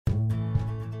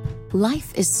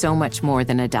Life is so much more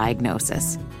than a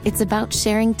diagnosis. It's about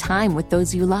sharing time with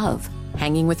those you love,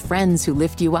 hanging with friends who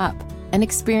lift you up, and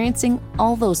experiencing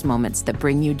all those moments that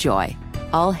bring you joy.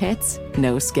 All hits,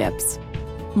 no skips.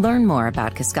 Learn more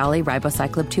about Kisqali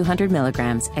Ribociclib 200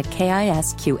 milligrams at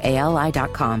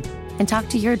KISQALI.com and talk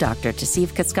to your doctor to see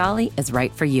if Kisqali is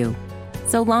right for you.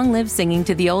 So long live singing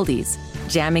to the oldies,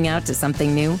 jamming out to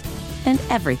something new, and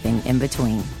everything in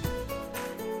between.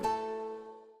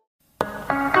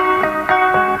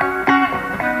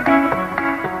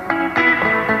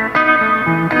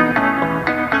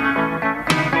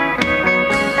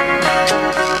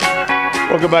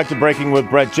 Welcome back to Breaking with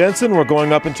Brett Jensen. We're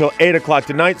going up until 8 o'clock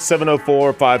tonight,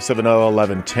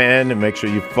 704-570-1110. And make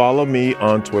sure you follow me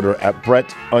on Twitter at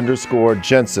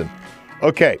Brett_Jensen.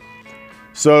 Okay,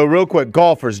 so real quick,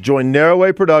 golfers join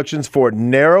Narrowway Productions for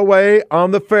Narrowway on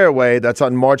the Fairway. That's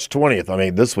on March 20th. I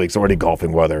mean, this week's already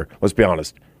golfing weather. Let's be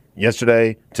honest.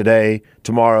 Yesterday, today,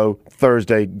 tomorrow,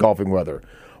 Thursday, golfing weather.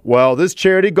 Well, this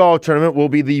charity golf tournament will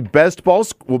be a best ball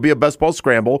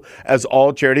scramble, as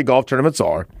all charity golf tournaments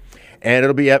are. And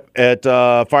it'll be at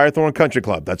Firethorn Country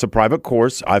Club. That's a private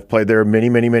course. I've played there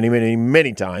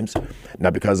many times.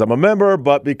 Not because I'm a member,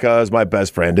 but because my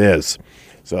best friend is.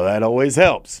 So that always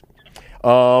helps.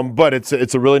 But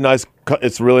it's a really nice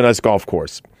golf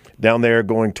course down there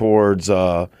going towards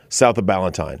south of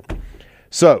Ballantyne.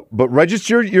 So, but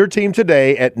register your team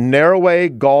today at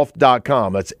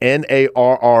narrowwaygolf.com. That's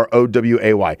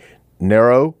NARROWAY.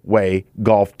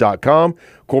 narrowwaygolf.com.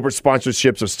 Corporate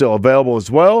sponsorships are still available as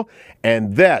well,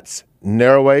 and that's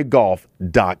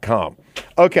narrowwaygolf.com.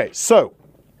 Okay, so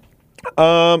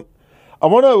I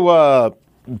want to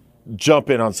jump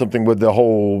in on something with the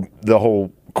whole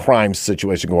crime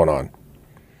situation going on.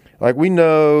 Like, we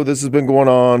know this has been going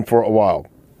on for a while,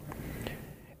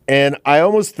 and I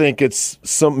almost think it's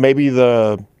maybe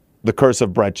the curse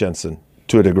of Brett Jensen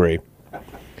to a degree,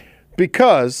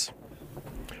 because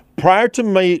prior to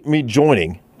me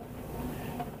joining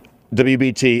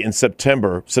WBT in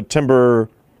September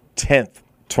 10th,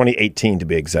 2018 to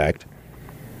be exact,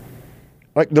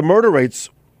 like, the murder rates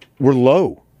were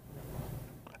low.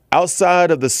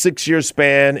 Outside of the 6-year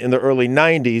span in the early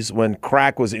 90s when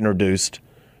crack was introduced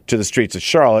to the streets of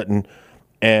Charlotte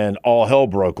and all hell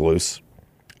broke loose,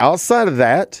 outside of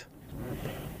that,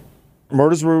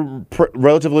 murders were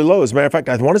relatively low. As a matter of fact,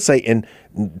 I want to say in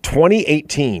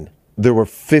 2018, there were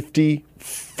 58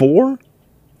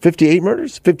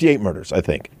 murders? 58 murders, I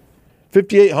think.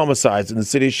 58 homicides in the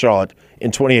city of Charlotte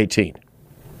in 2018.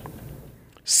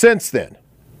 Since then,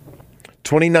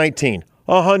 2019,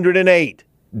 108.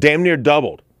 Damn near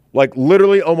doubled. Like,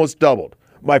 literally almost doubled.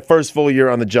 My first full year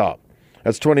on the job.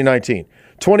 That's 2019.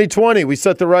 2020, we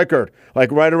set the record,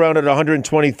 like right around at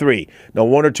 123. Now,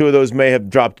 one or two of those may have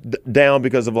dropped down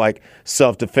because of, like,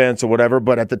 self-defense or whatever,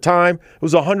 but at the time, it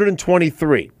was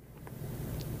 123.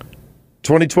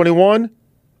 2021,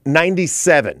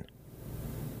 97.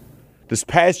 This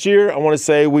past year, I want to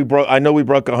say we broke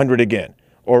 100 again,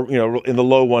 or, in the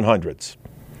low 100s.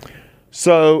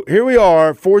 So here we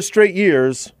are, 4 straight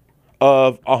years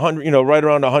of 100, right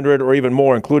around 100 or even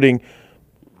more, including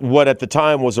what at the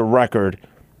time was a record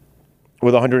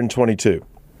with 122.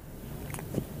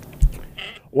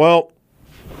 Well,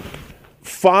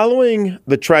 following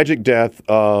the tragic death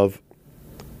of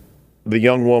the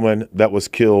young woman that was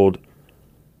killed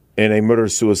in a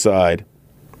murder-suicide,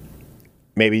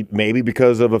 maybe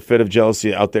because of a fit of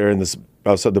jealousy out there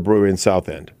outside the brewery in South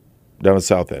End, down in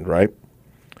South End, right?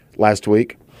 Last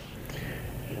week,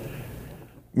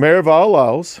 Mayor Val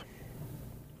Lyles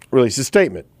released a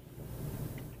statement.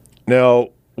 Now,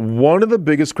 one of the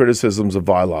biggest criticisms of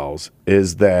Val Lyles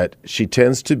is that she'll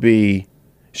tend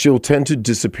to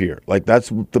disappear. Like,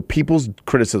 that's the people's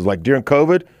criticism. Like, during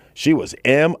COVID, she was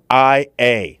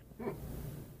MIA.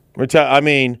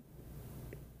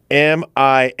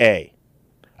 MIA.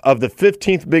 Of the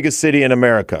 15th biggest city in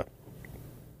America.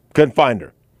 Couldn't find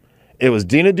her. It was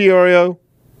Dina Diorio,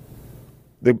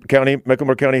 the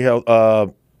Mecklenburg County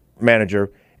Health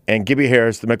manager, and Gibby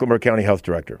Harris, the Mecklenburg County Health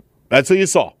Director. That's who you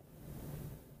saw.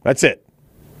 That's it.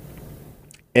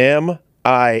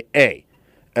 MIA.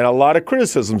 And a lot of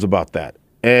criticisms about that.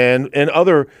 And in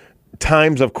other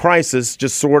times of crisis,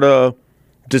 just sort of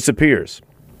disappears.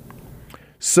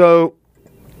 So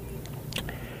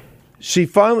she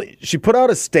put out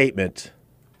a statement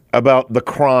about the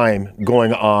crime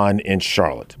going on in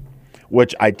Charlotte,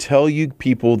 which I tell you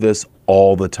people this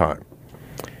all the time.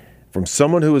 From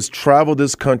someone who has traveled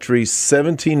this country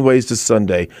 17 ways to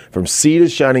Sunday, from sea to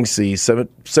shining sea,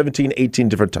 17, 18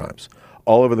 different times,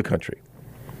 all over the country.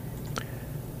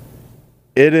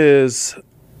 It is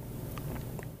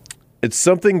It's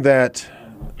something that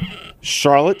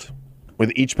Charlotte,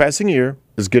 with each passing year,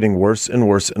 is getting worse and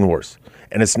worse and worse.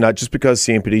 And it's not just because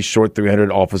CMPD is short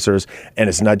 300 officers, and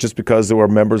it's not just because there were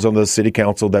members on the city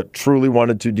council that truly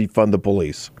wanted to defund the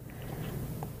police.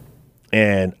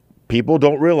 And people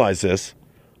don't realize this,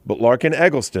 but Larkin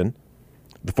Eggleston,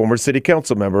 the former city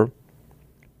council member,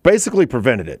 basically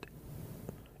prevented it.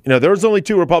 You know, there was only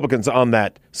two Republicans on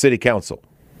that city council,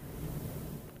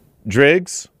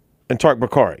 Driggs and Tark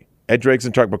Bakari, Ed Driggs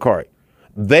and Tark Bakari.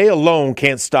 They alone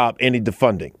can't stop any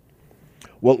defunding.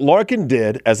 What Larkin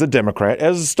did as a Democrat,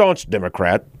 as a staunch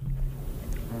Democrat,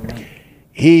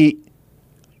 he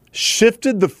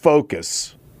shifted the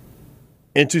focus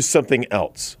into something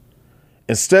else.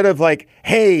 Instead of like,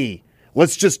 hey,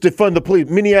 let's just defund the police.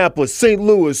 Minneapolis, St.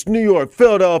 Louis, New York,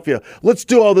 Philadelphia. Let's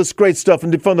do all this great stuff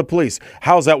and defund the police.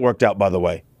 How's that worked out, by the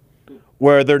way?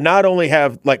 Where they're not only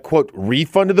have, like, quote,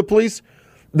 refunded the police,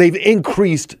 they've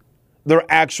increased their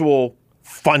actual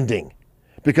funding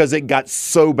because it got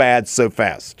so bad so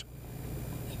fast.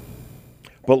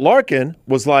 But Larkin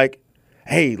was like,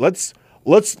 hey, let's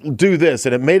do this.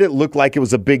 And it made it look like it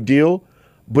was a big deal,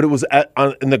 but it was,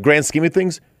 in the grand scheme of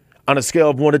things, on a scale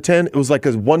of 1 to 10, it was like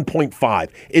a 1.5.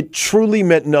 It truly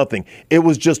meant nothing. It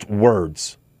was just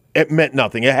words. It meant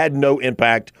nothing. It had no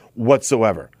impact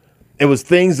whatsoever. It was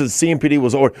things that CMPD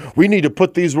was, or we need to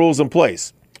put these rules in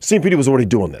place. CMPD was already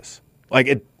doing this.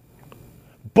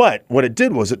 But what it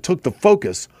did was it took the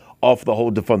focus off the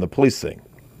whole defund the police thing.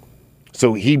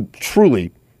 So he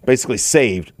truly basically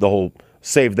saved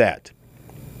that.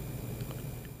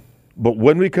 But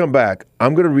when we come back,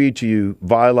 I'm going to read to you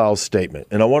Vilal's statement,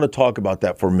 and I want to talk about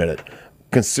that for a minute,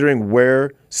 considering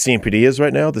where CMPD is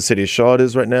right now, the city of Charlotte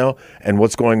is right now, and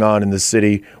what's going on in the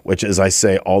city, which, as I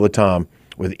say all the time,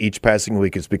 with each passing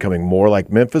week, it's becoming more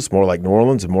like Memphis, more like New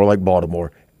Orleans, and more like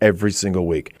Baltimore every single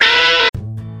week.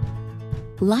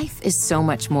 Life is so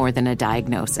much more than a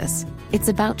diagnosis. It's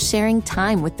about sharing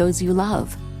time with those you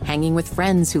love, hanging with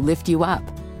friends who lift you up,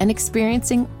 and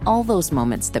experiencing all those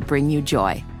moments that bring you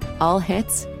joy. All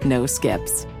hits, no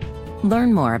skips.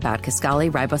 Learn more about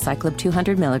Kisqali Ribociclib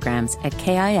 200 milligrams at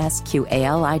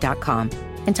KISQALI.com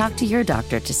and talk to your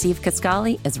doctor to see if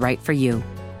Kisqali is right for you.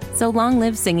 So long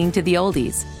live singing to the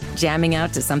oldies, jamming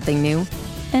out to something new,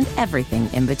 and everything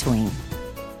in between.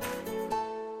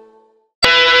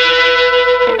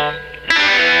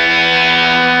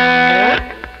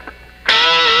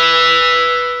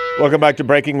 Welcome back to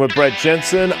Breaking with Brett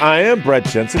Jensen. I am Brett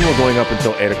Jensen. We're going up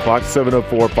until 8 o'clock,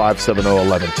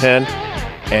 704-570-1110.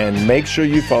 And make sure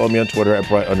you follow me on Twitter at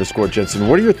Brett_Jensen.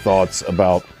 What are your thoughts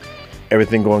about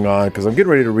everything going on? Because I'm getting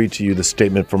ready to read to you the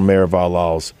statement from Mayor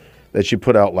Valals that she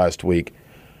put out last week.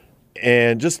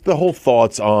 And just the whole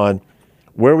thoughts on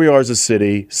where we are as a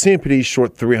city. CMPD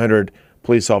short 300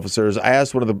 police officers. I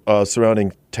asked one of the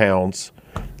surrounding towns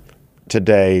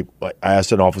today, I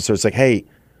asked an officer, it's like, hey,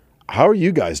 how are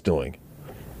you guys doing?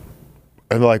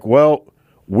 And they're like, well,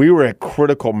 we were at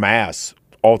critical mass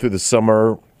all through the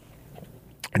summer,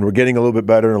 and we're getting a little bit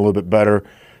better and a little bit better.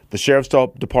 The sheriff's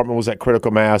department was at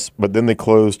critical mass, but then they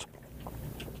closed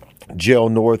Jail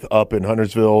North up in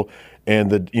Huntersville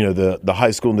and the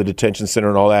high school and the detention center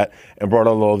and all that, and brought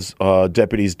all those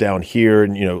deputies down here.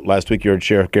 And last week you heard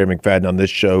Sheriff Gary McFadden on this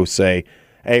show say,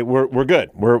 hey, we're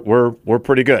good. We're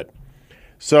pretty good.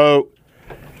 So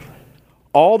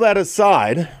all that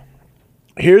aside,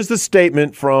 here's the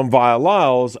statement from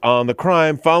Vilal's on the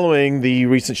crime following the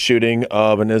recent shooting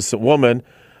of an innocent woman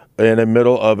in the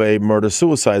middle of a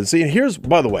murder-suicide. See, and here's,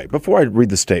 by the way, before I read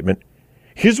the statement,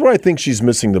 here's where I think she's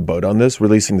missing the boat on this,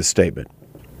 releasing the statement.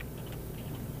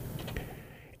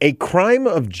 A crime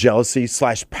of jealousy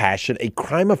 / passion, a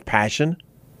crime of passion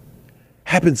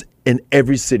happens in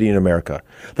every city in America.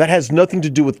 That has nothing to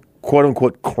do with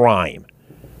quote-unquote crime.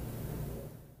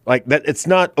 Like that, it's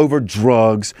not over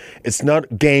drugs. It's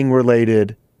not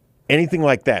gang-related, anything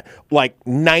like that. Like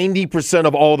 90%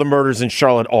 of all the murders in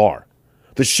Charlotte are.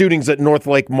 The shootings at North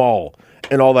Lake Mall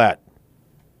and all that.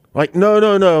 Like,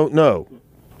 no.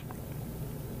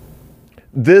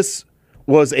 This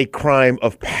was a crime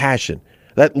of passion.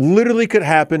 That literally could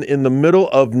happen in the middle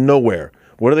of nowhere.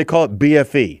 What do they call it?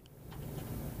 BFE.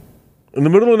 In the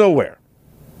middle of nowhere.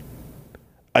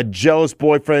 A jealous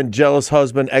boyfriend, jealous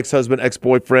husband,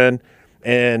 ex-boyfriend,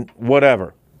 and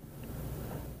whatever.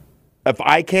 If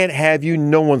I can't have you,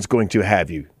 no one's going to have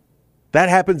you. That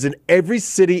happens in every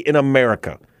city in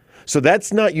America. So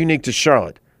that's not unique to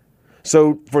Charlotte.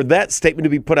 So for that statement to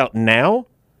be put out now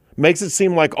makes it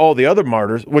seem like all the other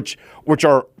martyrs, which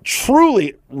are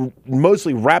truly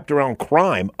mostly wrapped around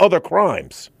crime, other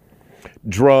crimes,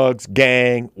 drugs,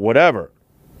 gang, whatever.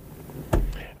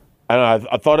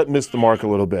 I thought it missed the mark a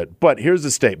little bit. But here's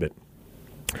the statement.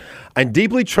 I'm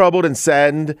deeply troubled and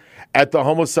saddened at the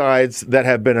homicides that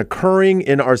have been occurring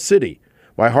in our city.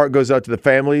 My heart goes out to the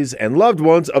families and loved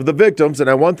ones of the victims, and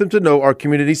I want them to know our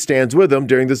community stands with them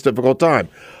during this difficult time.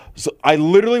 So I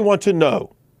literally want to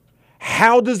know,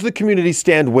 how does the community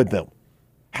stand with them?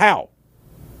 How?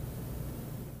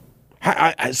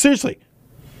 Seriously.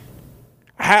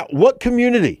 What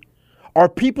community? Are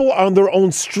people on their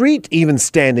own street even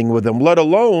standing with them, let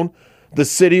alone the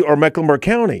city or Mecklenburg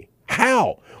County?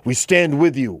 How? We stand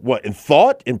with you. What, in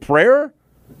thought, in prayer?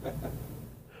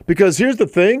 Because here's the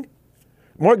thing.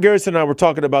 Mark Garrison and I were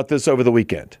talking about this over the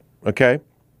weekend, okay?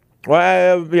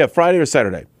 Well, Friday or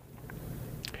Saturday.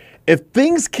 If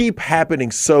things keep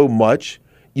happening so much,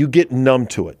 you get numb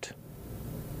to it.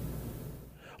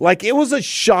 Like, it was a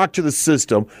shock to the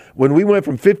system when we went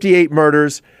from 58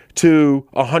 murders to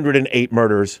 108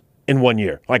 murders in 1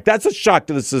 year. Like, that's a shock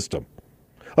to the system.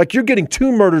 Like, you're getting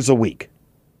 2 murders a week.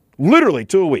 Literally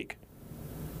 2 a week.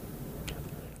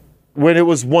 When it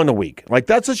was 1 a week. Like,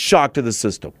 that's a shock to the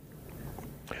system.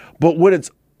 But when it's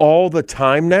all the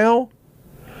time now,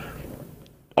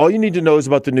 all you need to know is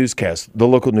about the newscast, the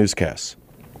local newscasts.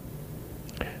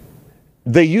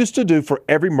 They used to do for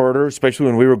every murder, especially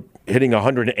when we were hitting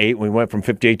 108, when we went from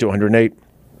 58 to 108,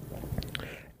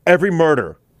 every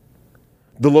murder,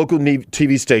 the local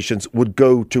TV stations would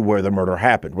go to where the murder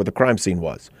happened, where the crime scene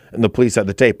was, and the police had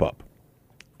the tape up.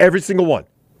 Every single one.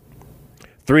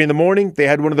 3 a.m, they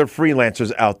had one of their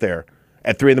freelancers out there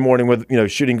at 3 a.m.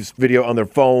 with, shooting video on their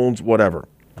phones, whatever.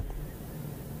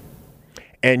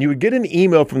 And you would get an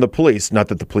email from the police, not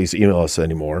that the police email us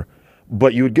anymore,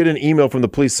 but you would get an email from the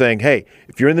police saying, hey,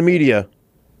 if you're in the media,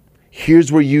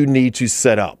 here's where you need to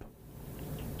set up.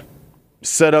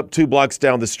 Set up 2 blocks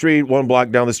down the street, 1 block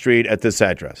down the street at this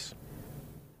address.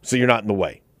 So you're not in the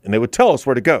way. And they would tell us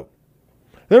where to go.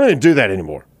 They don't even do that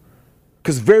anymore.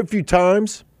 Because very few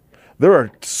times, there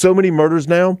are so many murders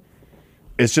now,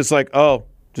 it's just like, oh,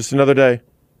 just another day.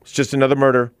 It's just another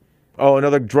murder. Oh,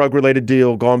 another drug-related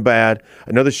deal gone bad.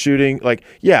 Another shooting. Like,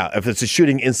 yeah, if it's a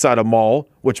shooting inside a mall,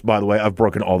 which, by the way, I've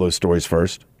broken all those stories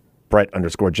first.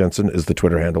 Brett_Jensen is the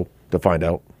Twitter handle to find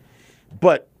out.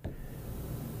 But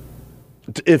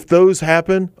if those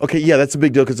happen, okay, yeah, that's a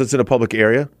big deal because it's in a public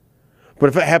area. But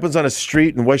if it happens on a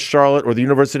street in West Charlotte or the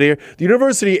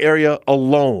university area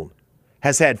alone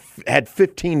has had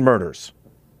 15 murders.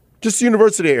 Just the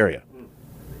university area.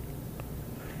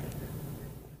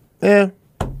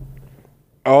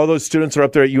 All those students are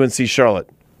up there at UNC Charlotte.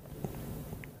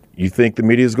 You think the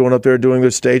media is going up there doing their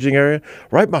staging area?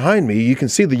 Right behind me, you can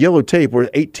see the yellow tape where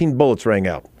 18 bullets rang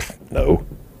out. No.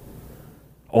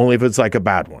 Only if it's like a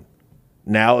bad one.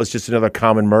 Now it's just another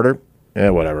common murder.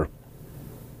 Whatever.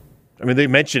 I mean, they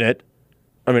mention it.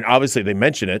 I mean, obviously they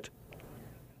mention it.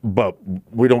 But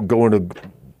we don't go into,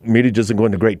 media doesn't go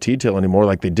into great detail anymore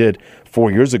like they did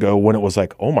 4 years ago when it was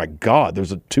like, oh my God,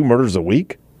 there's 2 murders a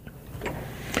week?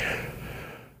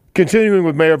 Continuing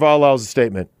with Mayor Vallal's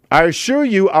statement, I assure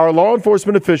you our law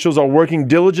enforcement officials are working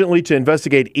diligently to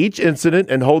investigate each incident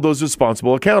and hold those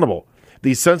responsible accountable.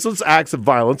 These senseless acts of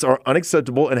violence are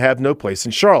unacceptable and have no place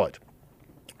in Charlotte.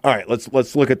 All right,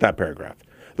 let's look at that paragraph.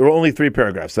 There were only 3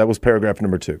 paragraphs. That was paragraph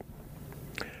number 2.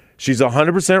 She's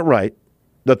 100% right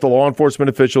that the law enforcement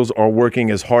officials are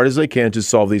working as hard as they can to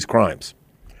solve these crimes.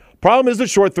 Problem is they're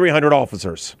short 300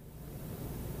 officers.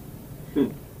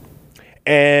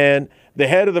 And the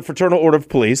head of the Fraternal Order of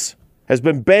Police has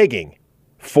been begging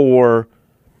for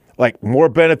more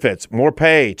benefits, more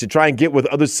pay to try and get with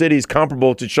other cities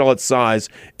comparable to Charlotte's size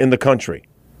in the country.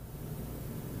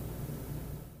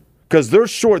 Because they're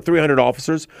short 300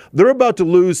 officers. They're about to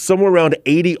lose somewhere around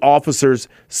 80 officers,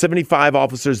 75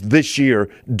 officers this year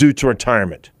due to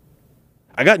retirement.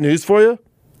 I got news for you.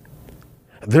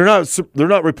 They're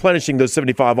not replenishing those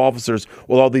 75 officers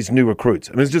with all these new recruits.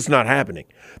 I mean, it's just not happening.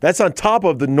 That's on top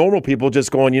of the normal people just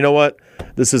going, you know what,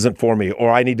 this isn't for me, or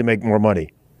I need to make more money.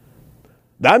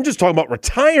 I'm just talking about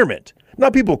retirement,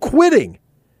 not people quitting.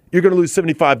 You're going to lose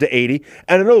 75 to 80,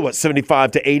 and another,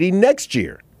 75 to 80 next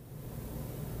year.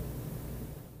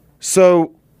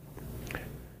 So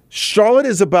Charlotte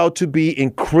is about to be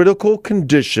in critical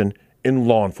condition in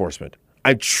law enforcement.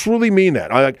 I truly mean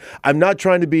that. I'm not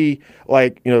trying to be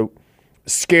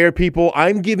scare people.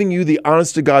 I'm giving you the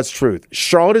honest to God's truth.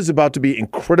 Charlotte is about to be in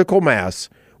critical mass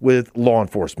with law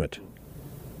enforcement.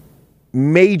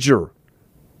 Major.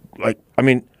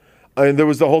 There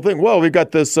was the whole thing. Well, we've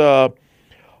got this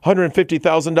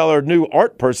 $150,000 new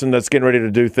art person that's getting ready to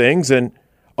do things. And,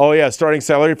 oh, yeah, starting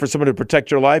salary for someone to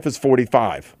protect your life is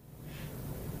 $45,000.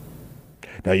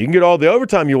 Now, you can get all the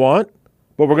overtime you want.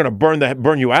 Well, we're going to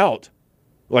burn you out.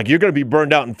 Like, you're going to be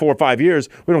burned out in 4 or 5 years.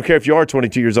 We don't care if you are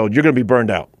 22 years old. You're going to be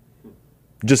burned out.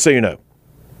 Just so you know.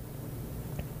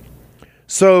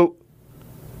 So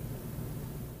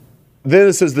then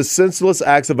it says the senseless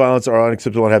acts of violence are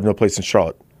unacceptable and have no place in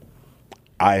Charlotte.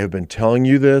 I have been telling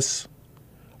you this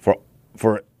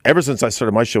for ever since I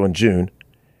started my show in June,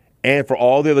 and for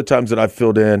all the other times that I've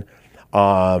filled in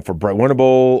for Brett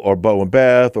Winnable or Bo and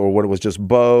Beth, or when it was just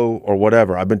Bo or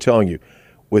whatever. I've been telling you,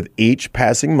 with each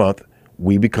passing month,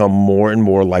 we become more and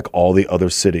more like all the other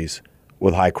cities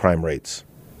with high crime rates.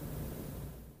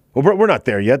 Well, we're not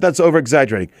there yet. That's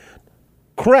over-exaggerating.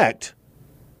 Correct.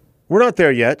 We're not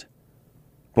there yet,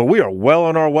 but we are well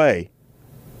on our way.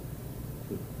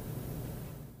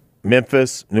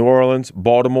 Memphis, New Orleans,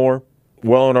 Baltimore,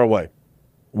 well on our way.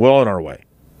 Well on our way.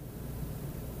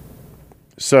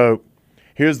 So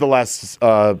here's the last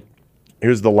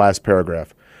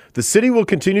paragraph. The city will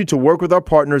continue to work with our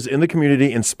partners in the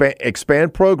community and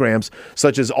expand programs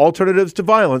such as Alternatives to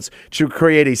Violence to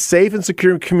create a safe and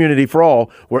secure community for all,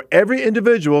 where every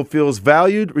individual feels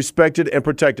valued, respected, and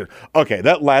protected. Okay,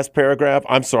 that last paragraph,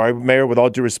 I'm sorry, Mayor, with all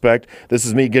due respect, this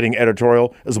is me getting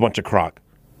editorial, is a bunch of crock.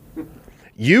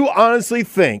 You honestly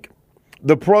think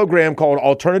the program called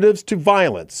Alternatives to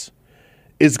Violence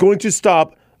is going to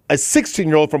stop a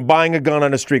 16-year-old from buying a gun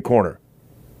on a street corner?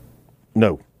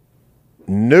 No.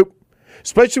 Nope.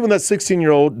 Especially when that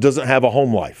 16-year-old doesn't have a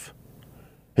home life.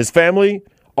 His family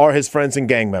are his friends and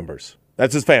gang members.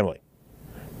 That's his family.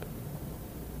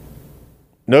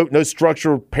 No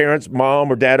structured parents,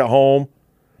 mom or dad at home.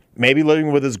 Maybe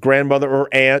living with his grandmother or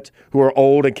aunt who are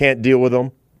old and can't deal with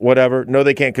him. Whatever. No,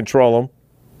 they can't control him.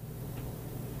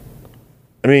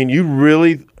 I mean, you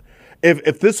really...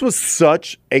 If this was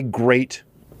such a great...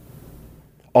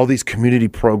 All these community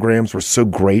programs were so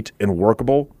great and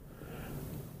workable...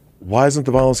 Why hasn't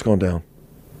the violence gone down?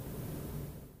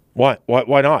 Why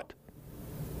not?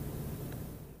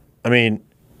 I mean,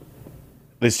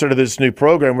 they started this new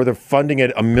program where they're funding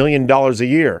it $1 million a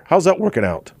year. How's that working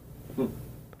out?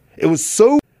 It was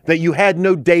so that you had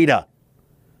no data.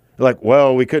 Like,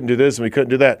 well, we couldn't do this and we couldn't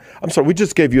do that. I'm sorry, we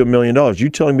just gave you $1 million. You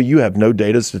telling me you have no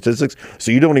data statistics,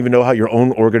 so you don't even know how your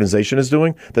own organization is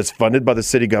doing that's funded by the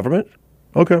city government?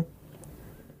 Okay.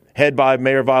 Head by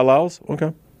Mayor Vilaus?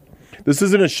 Okay. This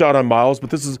isn't a shot on Miles, but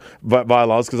this is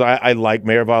Vilaus because I like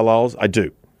Mayor Vilaus. I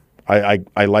do.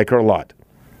 I like her a lot.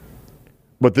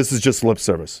 But this is just lip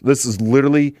service. This is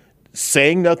literally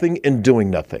saying nothing and doing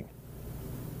nothing.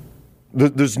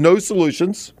 There's no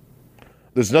solutions.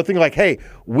 There's nothing like, hey,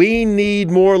 we need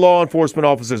more law enforcement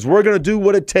officers. We're going to do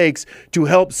what it takes to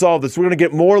help solve this. We're going to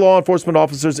get more law enforcement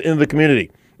officers into the community.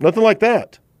 Nothing like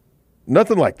that.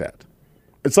 Nothing like that.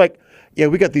 It's like, yeah,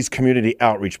 we got these community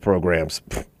outreach programs.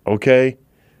 Okay.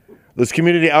 Those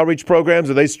community outreach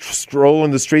programs, are they strolling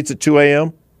the streets at 2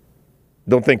 a.m.?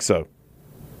 Don't think so.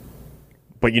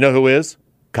 But you know who is?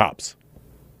 Cops.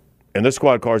 And their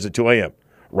squad cars at 2 a.m.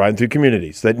 riding through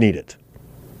communities that need it.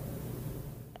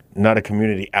 Not a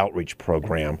community outreach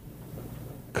program.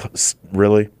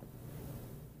 Really?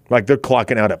 Like they're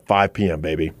clocking out at 5 p.m.,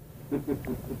 baby.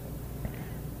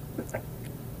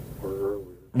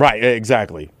 Right,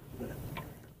 exactly.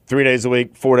 3 days a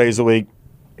week, 4 days a week.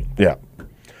 Yeah.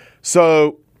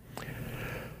 So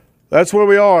that's where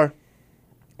we are.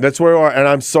 That's where we are. And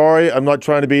I'm sorry, I'm not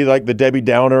trying to be like the Debbie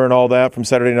Downer and all that from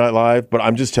Saturday Night Live, but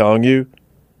I'm just telling you,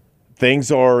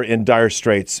 things are in dire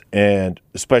straits, and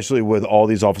especially with all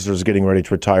these officers getting ready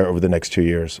to retire over the next 2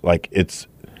 years. Like it's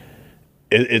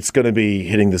going to be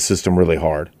hitting the system really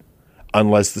hard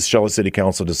unless the Charlotte City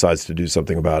Council decides to do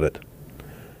something about it.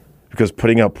 Because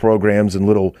putting out programs and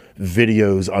little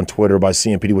videos on Twitter by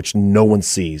CMPD, which no one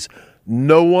sees.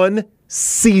 No one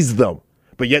sees them.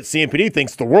 But yet CMPD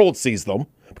thinks the world sees them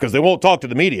because they won't talk to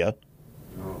the media.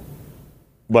 No.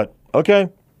 But, okay.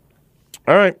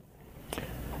 All right.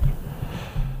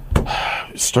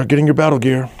 Start getting your battle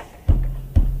gear.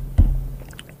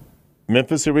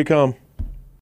 Memphis, here we come.